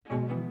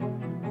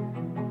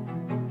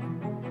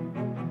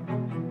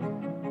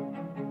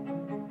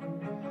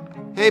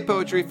Hey,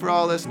 Poetry for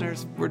All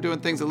listeners. We're doing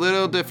things a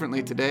little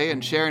differently today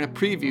and sharing a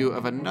preview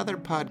of another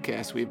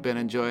podcast we've been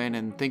enjoying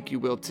and think you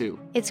will too.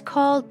 It's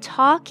called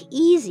Talk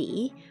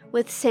Easy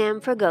with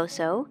Sam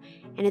Fragoso,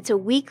 and it's a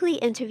weekly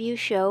interview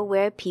show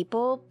where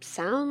people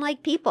sound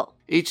like people.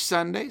 Each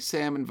Sunday,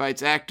 Sam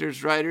invites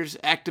actors, writers,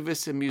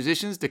 activists, and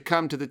musicians to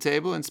come to the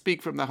table and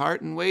speak from the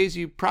heart in ways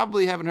you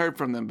probably haven't heard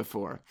from them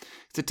before.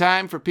 It's a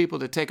time for people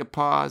to take a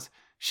pause,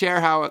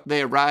 share how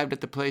they arrived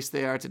at the place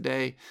they are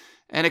today,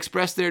 and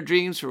express their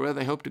dreams for where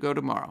they hope to go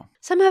tomorrow.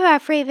 Some of our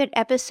favorite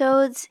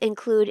episodes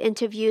include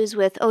interviews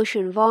with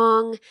Ocean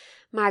Vuong,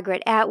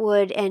 Margaret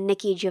Atwood, and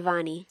Nikki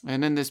Giovanni.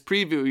 And in this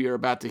preview you're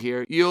about to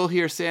hear, you'll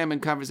hear Sam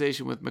in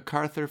conversation with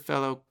MacArthur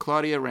Fellow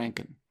Claudia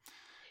Rankine.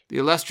 The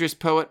illustrious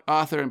poet,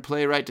 author, and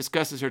playwright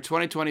discusses her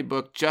 2020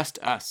 book, Just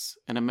Us,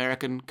 An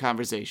American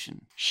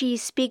Conversation. She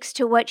speaks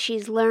to what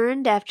she's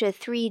learned after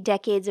 3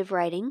 decades of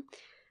writing,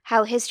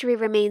 how history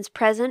remains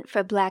present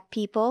for Black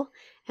people,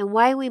 and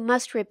why we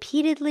must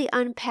repeatedly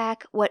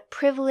unpack what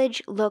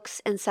privilege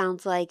looks and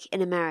sounds like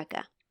in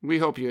America. We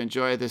hope you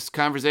enjoy this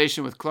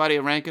conversation with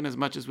Claudia Rankine as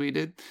much as we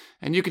did,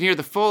 and you can hear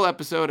the full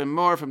episode and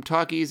more from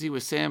Talk Easy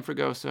with Sam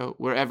Fragoso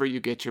wherever you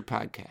get your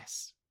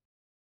podcasts.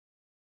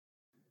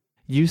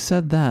 You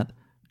said that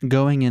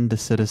going into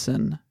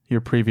Citizen,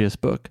 your previous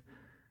book,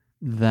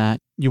 that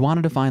you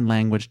wanted to find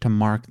language to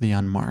mark the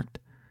unmarked,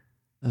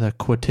 the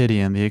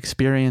quotidian, the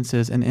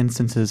experiences and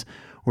instances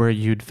where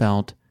you'd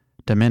felt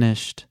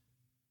diminished,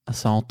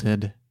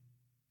 assaulted,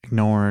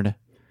 ignored,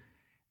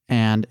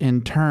 and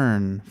in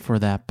turn for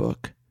that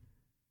book,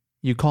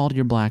 you called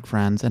your Black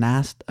friends and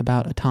asked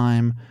about a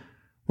time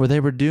where they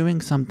were doing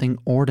something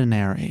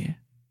ordinary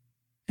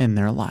in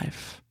their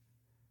life,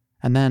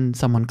 and then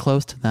someone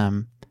close to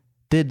them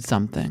did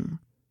something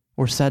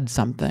or said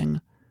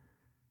something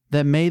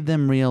that made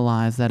them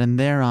realize that in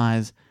their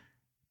eyes,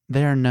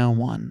 they're no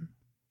one.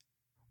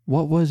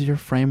 What was your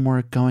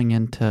framework going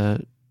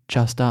into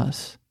Just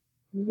Us?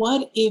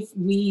 What if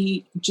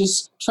we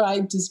just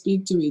tried to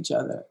speak to each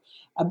other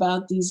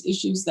about these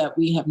issues that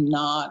we have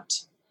not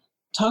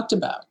talked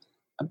about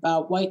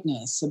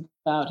whiteness,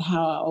 about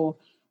how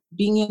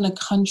being in a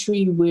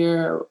country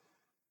where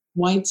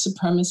white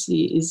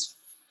supremacy is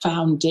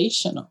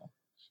foundational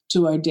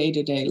to our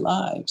day-to-day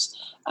lives,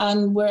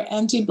 and where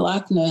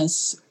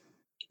anti-Blackness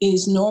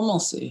is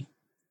normalcy.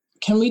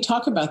 Can we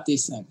talk about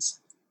these things?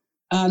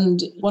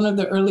 And one of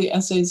the early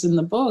essays in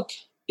the book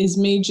is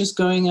me just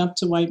going up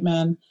to white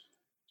men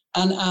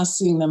and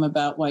asking them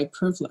about white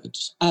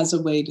privilege as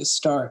a way to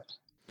start.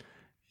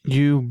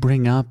 You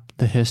bring up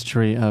the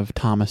history of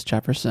Thomas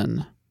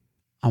Jefferson.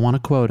 I want to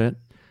quote it.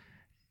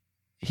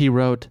 He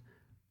wrote,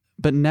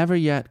 "But never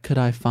yet could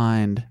I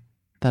find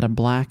that a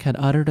Black had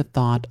uttered a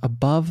thought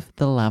above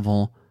the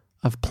level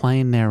of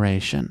plain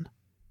narration.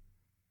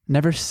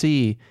 Never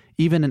see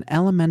even an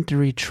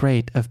elementary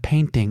trait of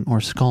painting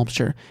or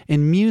sculpture.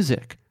 In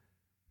music,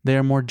 they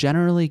are more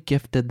generally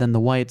gifted than the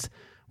whites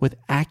with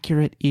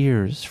accurate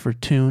ears for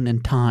tune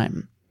and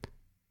time.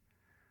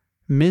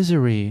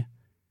 Misery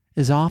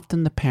is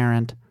often the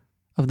parent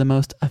of the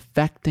most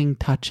affecting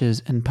touches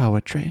in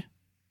poetry.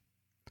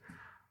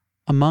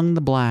 Among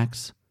the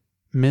Blacks,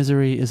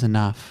 misery is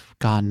enough,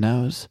 God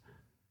knows,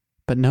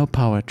 but no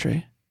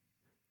poetry.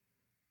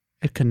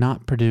 It could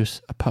not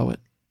produce a poet."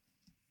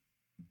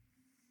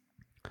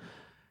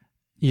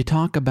 You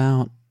talk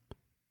about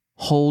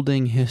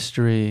holding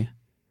history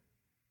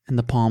in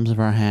the palms of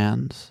our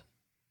hands,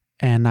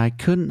 and I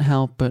couldn't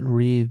help but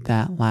read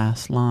that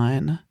last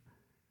line.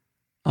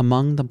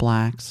 Among the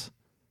Blacks,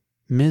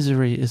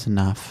 misery is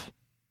enough,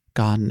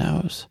 God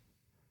knows,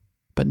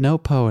 but no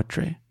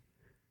poetry.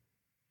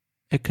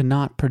 It could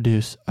not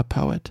produce a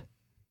poet.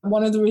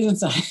 One of the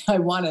reasons I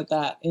wanted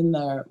that in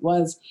there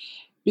was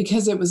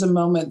because it was a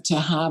moment to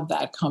have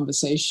that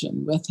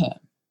conversation with him.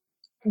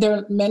 There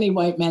are many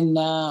white men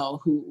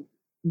now who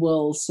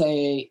will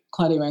say,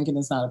 Claudia Rankine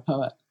is not a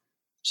poet.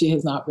 She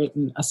has not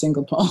written a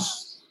single poem.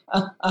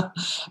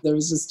 There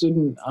was a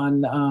student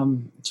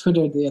on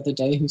Twitter the other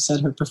day who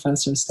said her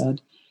professor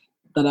said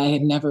that I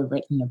had never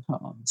written a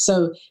poem.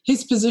 So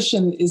his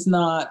position is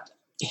not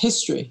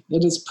history.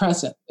 It is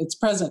present. It's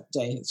present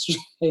day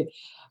history.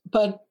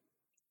 But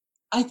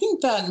I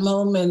think that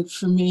moment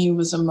for me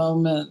was a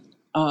moment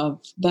of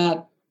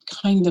that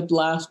kind of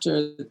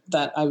laughter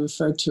that I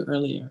referred to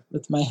earlier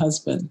with my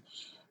husband,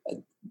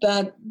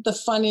 that the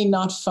funny,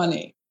 not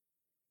funny.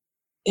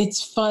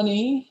 It's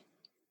funny,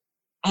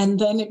 and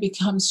then it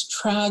becomes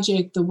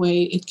tragic the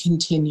way it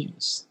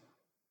continues.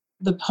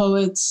 The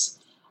poets,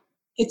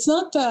 it's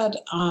not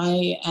that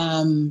I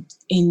am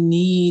in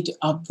need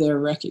of their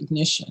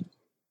recognition.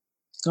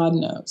 God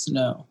knows,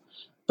 no.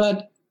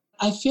 But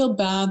I feel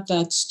bad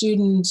that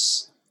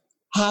students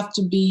have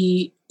to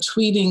be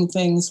tweeting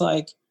things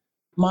like,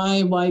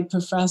 my white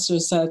professor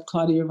said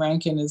Claudia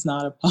Rankine is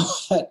not a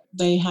poet.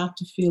 They have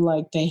to feel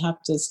like they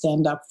have to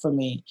stand up for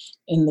me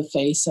in the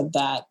face of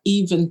that,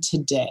 even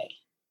today,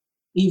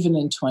 even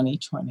in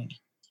 2020.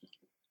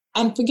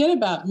 And forget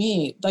about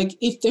me. Like,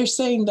 if they're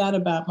saying that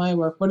about my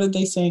work, what are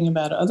they saying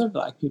about other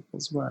Black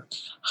people's work?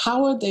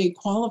 How are they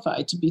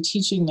qualified to be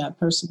teaching that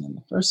person in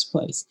the first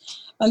place?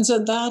 And so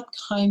that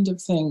kind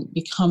of thing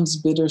becomes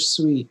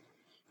bittersweet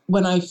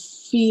when I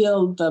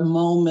feel the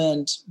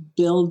moment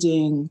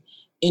building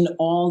in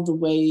all the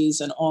ways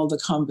and all the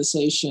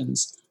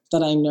conversations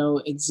that I know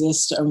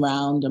exist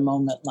around a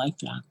moment like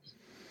that.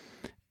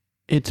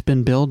 It's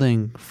been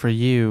building for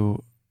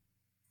you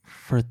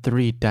for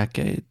 3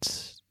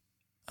 decades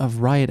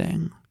of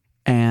writing,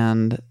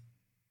 and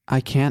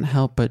I can't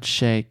help but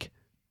shake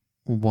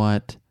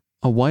what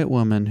a white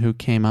woman who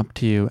came up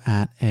to you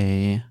at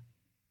a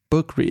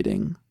book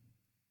reading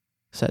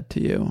said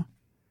to you.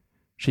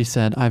 She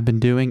said, "I've been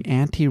doing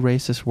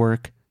anti-racist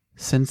work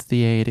since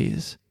the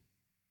 80s.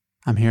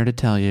 I'm here to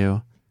tell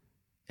you,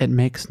 it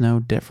makes no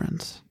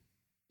difference."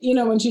 You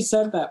know, when she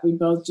said that, we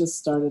both just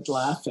started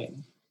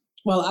laughing.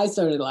 Well, I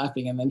started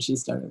laughing and then she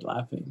started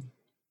laughing.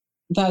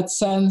 That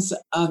sense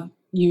of,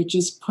 you're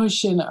just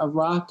pushing a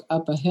rock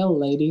up a hill,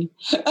 lady.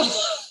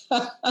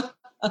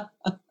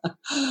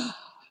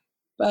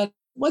 But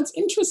what's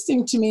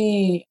interesting to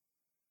me,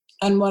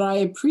 and what I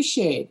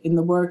appreciate in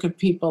the work of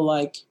people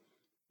like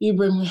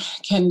Ibram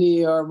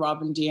Kendi or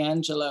Robin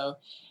DiAngelo,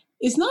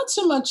 is not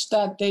so much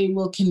that they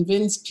will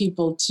convince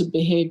people to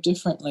behave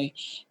differently,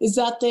 is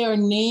that they are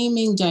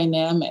naming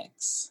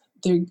dynamics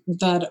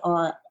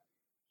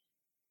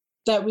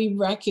that we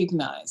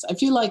recognize. I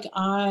feel like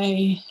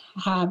I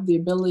have the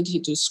ability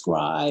to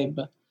describe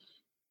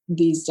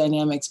these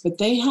dynamics, but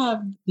they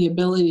have the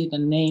ability to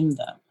name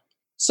them.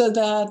 So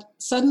that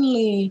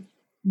suddenly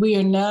we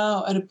are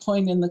now at a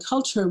point in the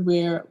culture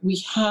where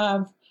we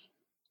have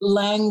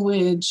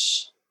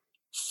language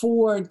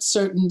for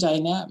certain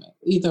dynamic,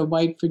 either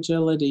white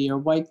fragility or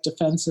white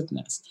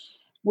defensiveness.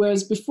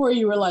 Whereas before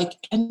you were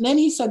like, and then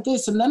he said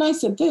this, and then I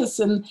said this,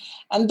 and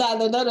da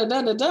da da da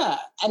da da da.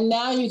 And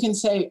now you can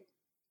say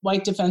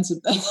white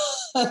defensiveness.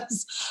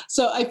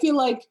 So I feel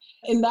like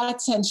in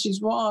that sense,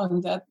 she's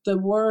wrong, that the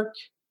work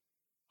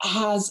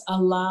has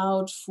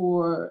allowed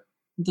for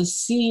the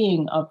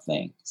seeing of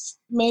things.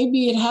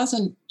 Maybe it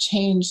hasn't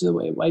changed the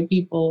way white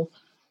people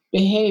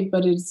behave,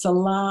 but it's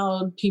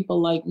allowed people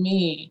like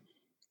me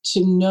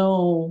to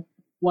know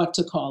what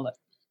to call it.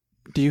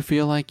 Do you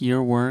feel like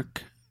your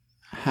work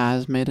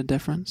has made a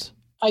difference?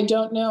 I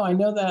don't know. I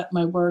know that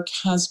my work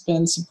has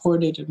been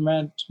supported and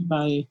read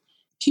by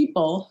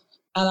people,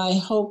 and I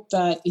hope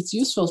that it's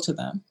useful to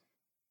them.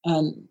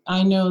 And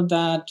I know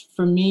that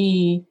for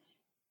me,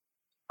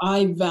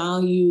 I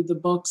value the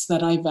books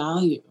that I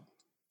value,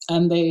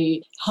 and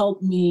they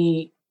help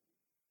me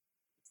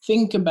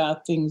think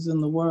about things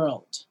in the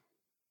world.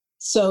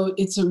 So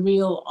it's a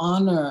real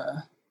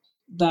honor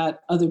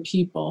that other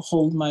people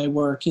hold my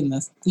work in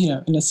this,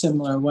 in a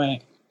similar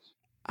way.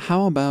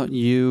 How about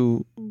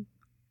you,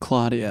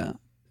 Claudia?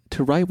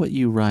 To write what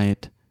you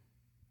write,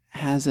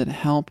 has it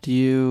helped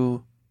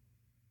you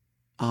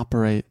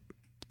operate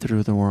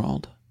through the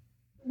world?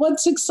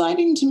 What's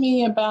exciting to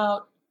me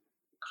about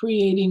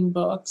creating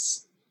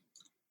books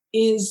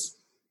is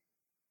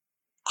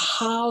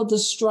how the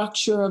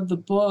structure of the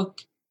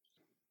book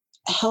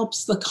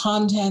helps the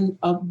content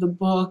of the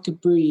book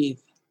breathe.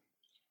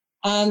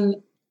 And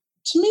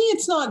to me,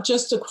 it's not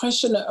just a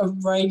question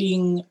of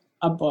writing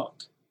a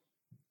book.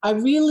 I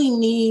really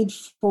need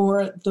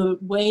for the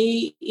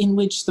way in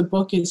which the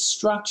book is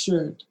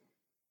structured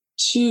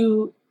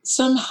to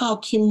somehow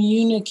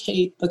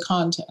communicate the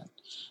content.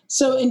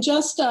 So in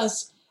Just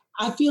Us,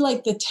 I feel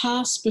like the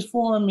task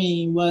before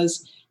me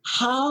was,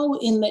 how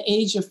in the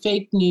age of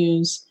fake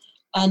news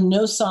and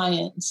no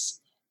science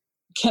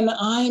can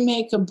I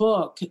make a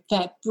book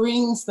that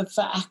brings the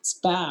facts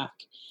back,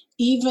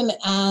 even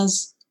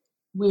as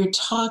we're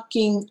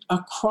talking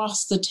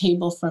across the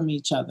table from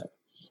each other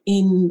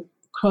in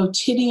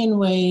quotidian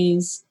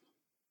ways,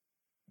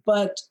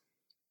 but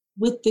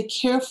with the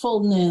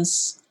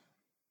carefulness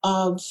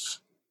of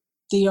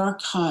the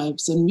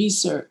archives and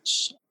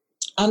research,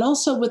 and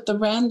also with the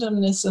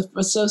randomness of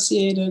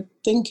associated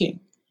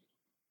thinking.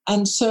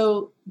 And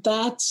so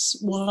that's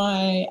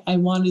why I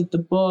wanted the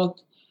book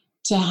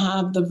to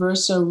have the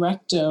verso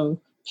recto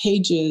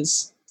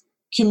pages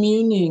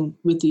communing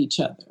with each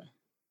other.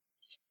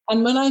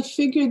 And when I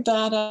figured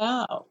that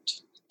out,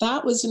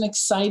 that was an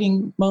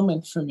exciting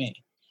moment for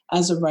me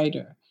as a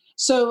writer.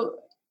 So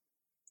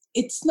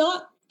it's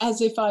not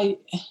as if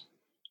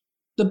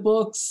the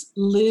books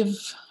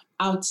live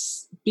out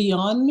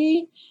beyond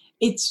me.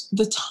 It's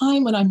the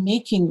time when I'm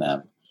making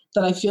them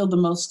that I feel the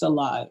most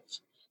alive.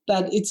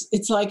 That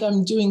it's like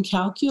I'm doing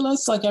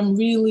calculus, like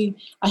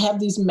I have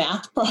these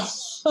math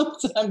problems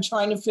and I'm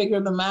trying to figure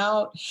them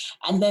out.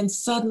 And then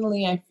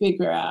suddenly I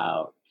figure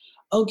out,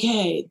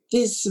 okay,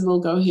 this will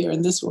go here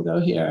and this will go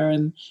here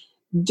and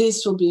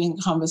this will be in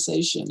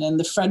conversation. And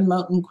the Fred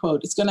Moten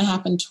quote, it's going to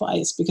happen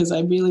twice because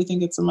I really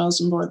think it's the most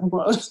important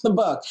quote in the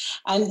book.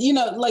 And,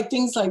 like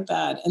things like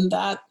that. And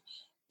that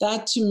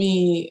to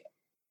me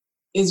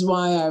is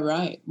why I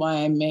write, why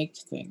I make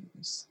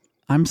things.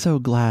 I'm so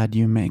glad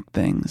you make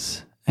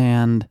things.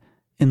 And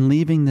In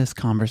leaving this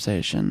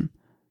conversation,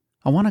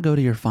 I want to go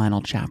to your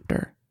final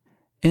chapter.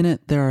 In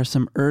it, there are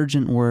some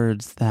urgent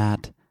words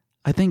that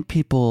I think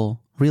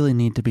people really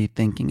need to be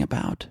thinking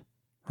about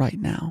right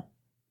now.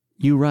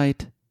 You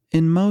write,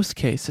 "In most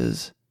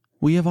cases,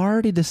 we have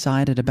already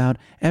decided about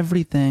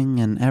everything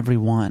and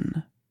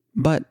everyone.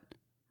 But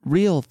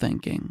real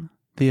thinking,"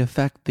 the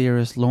effect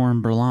theorist Lauren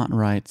Berlant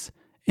writes,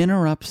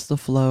 "interrupts the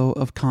flow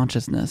of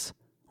consciousness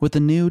with a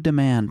new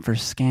demand for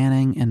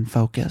scanning and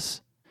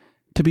focus.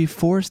 To be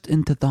forced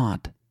into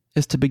thought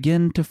is to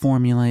begin to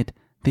formulate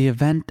the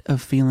event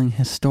of feeling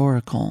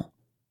historical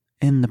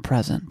in the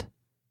present."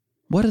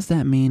 What does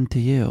that mean to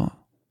you,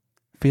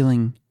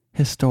 feeling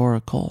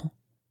historical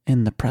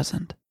in the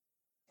present?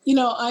 You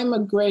know, I'm a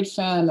great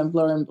fan of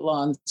Lauren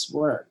Berlant's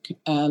work.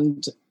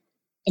 And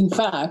in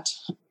fact,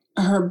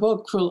 her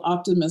book, Cruel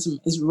Optimism,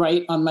 is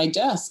right on my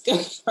desk,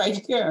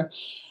 right here.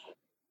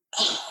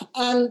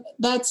 And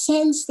that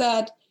sense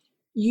that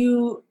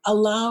you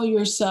allow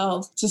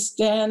yourself to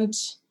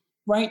stand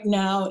right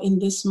now in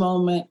this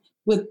moment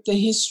with the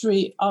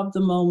history of the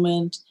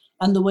moment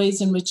and the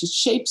ways in which it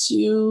shapes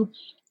you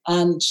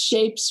and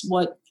shapes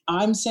what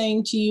I'm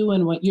saying to you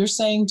and what you're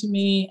saying to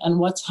me and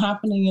what's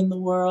happening in the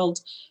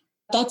world.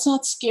 That's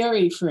not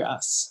scary for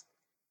us,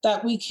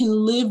 that we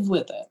can live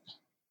with it.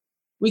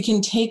 We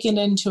can take it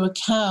into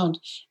account.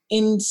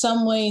 In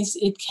some ways,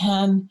 it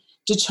can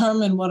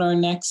determine what our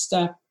next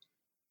step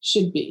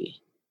should be,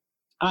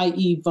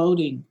 i.e.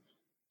 voting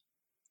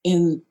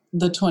in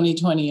the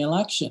 2020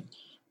 election.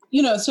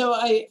 You know, so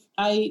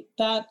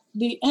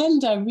the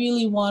end, I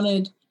really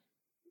wanted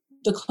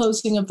the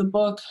closing of the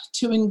book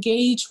to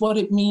engage what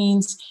it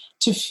means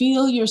to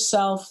feel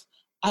yourself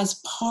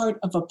as part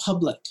of a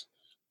public,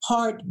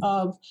 part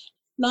of,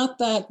 not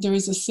that there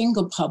is a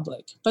single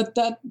public, but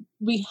that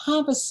we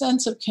have a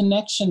sense of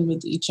connection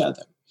with each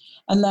other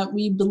and that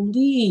we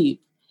believe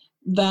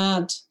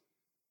that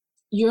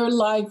your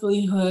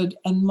livelihood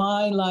and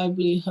my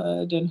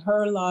livelihood and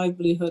her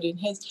livelihood and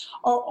his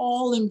are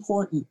all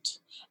important,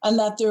 and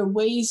that there are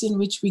ways in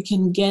which we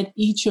can get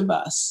each of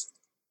us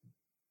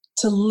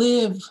to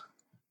live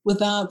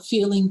without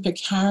feeling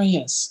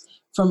precarious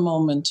from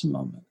moment to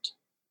moment.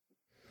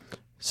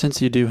 Since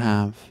you do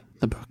have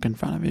the book in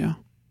front of you,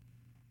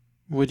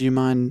 would you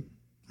mind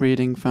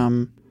reading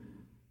from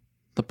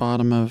the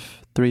bottom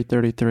of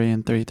 333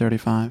 and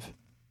 335?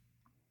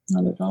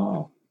 Not at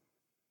all.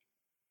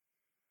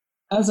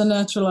 As a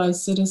naturalized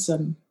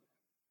citizen,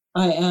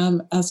 I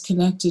am as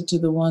connected to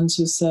the ones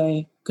who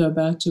say, "Go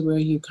back to where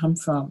you come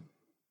from,"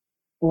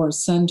 or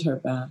 "Send her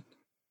back,"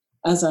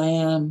 as I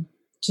am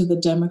to the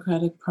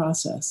democratic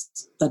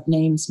process that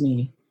names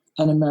me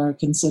an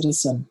American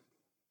citizen.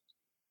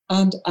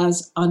 And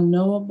as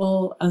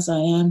unknowable as I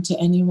am to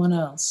anyone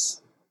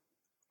else,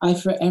 I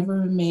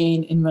forever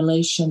remain in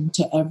relation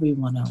to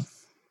everyone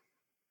else.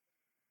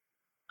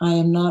 I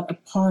am not a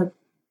part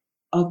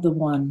of the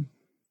one,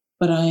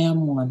 but I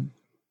am one.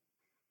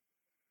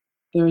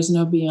 There is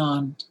no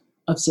beyond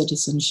of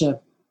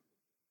citizenship.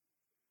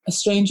 A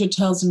stranger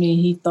tells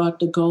me he thought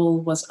the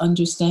goal was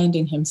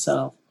understanding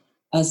himself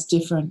as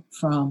different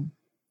from,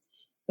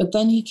 but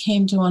then he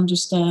came to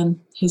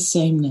understand his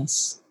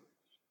sameness.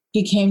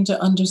 He came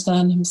to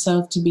understand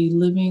himself to be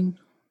living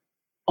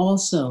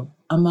also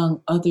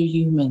among other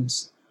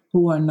humans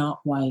who are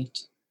not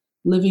white,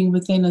 living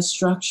within a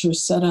structure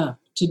set up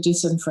to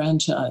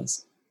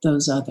disenfranchise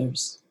those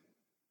others.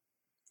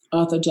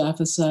 Arthur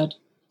Jaffa said,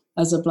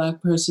 "As a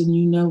Black person,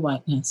 you know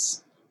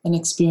whiteness and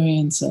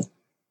experience it.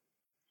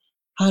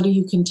 How do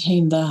you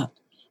contain that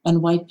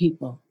and white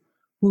people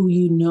who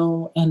you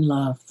know and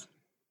love?"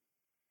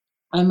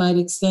 I might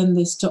extend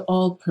this to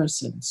all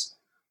persons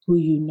who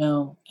you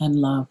know and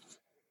love,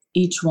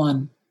 each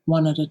one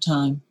at a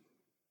time.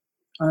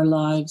 Our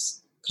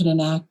lives could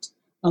enact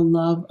a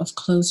love of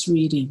close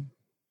reading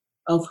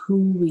of who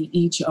we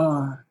each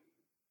are,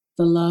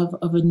 the love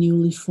of a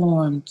newly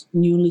formed,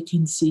 newly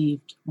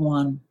conceived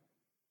one,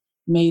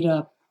 made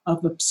up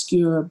of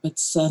obscure but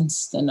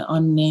sensed and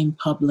unnamed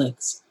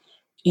publics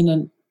in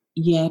a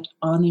yet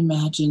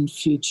unimagined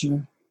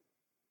future.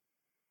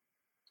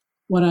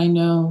 What I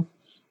know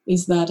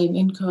is that an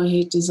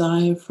inchoate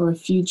desire for a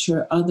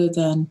future other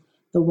than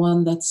the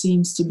one that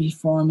seems to be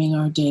forming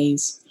our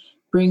days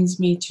brings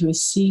me to a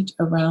seat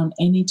around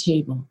any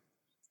table,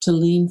 to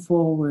lean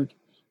forward,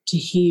 to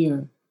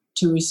hear,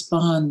 to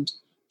respond,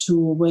 to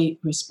await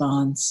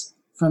response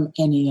from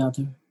any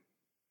other.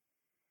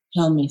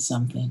 Tell me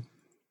something,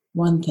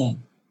 one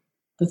thing,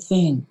 the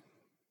thing,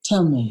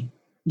 tell me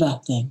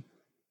that thing.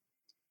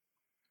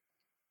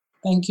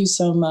 Thank you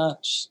so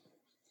much.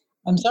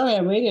 I'm sorry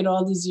I waited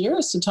all these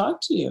years to talk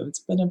to you. It's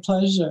been a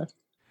pleasure.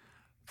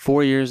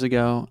 4 years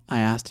ago, I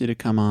asked you to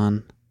come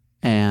on,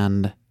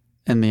 and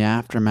in the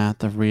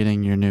aftermath of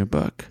reading your new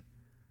book,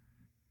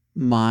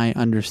 my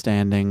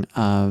understanding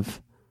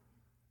of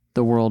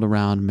the world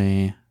around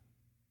me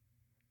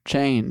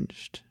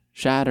changed,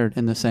 shattered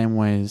in the same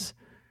ways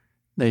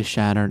they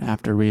shattered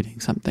after reading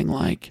something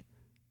like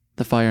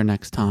The Fire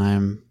Next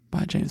Time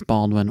by James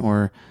Baldwin,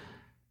 or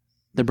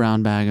The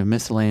Brown Bag of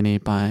Miscellany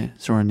by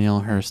Zora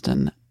Neale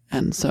Hurston,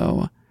 and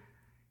so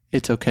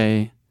it's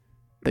okay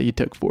that you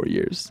took 4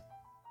 years.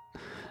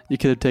 You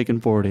could have taken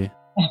 40.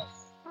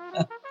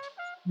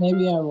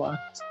 Maybe I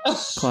walked.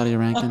 Claudia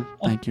Rankine,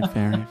 thank you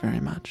very, very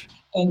much.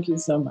 Thank you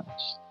so much.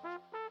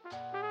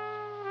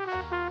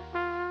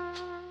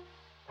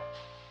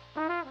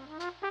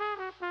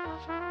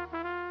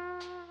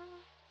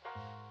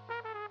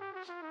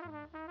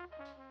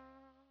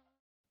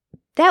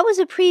 That was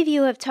a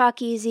preview of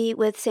Talk Easy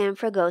with Sam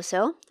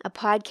Fragoso, a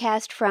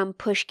podcast from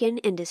Pushkin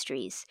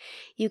Industries.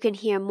 You can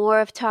hear more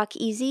of Talk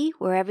Easy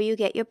wherever you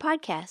get your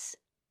podcasts.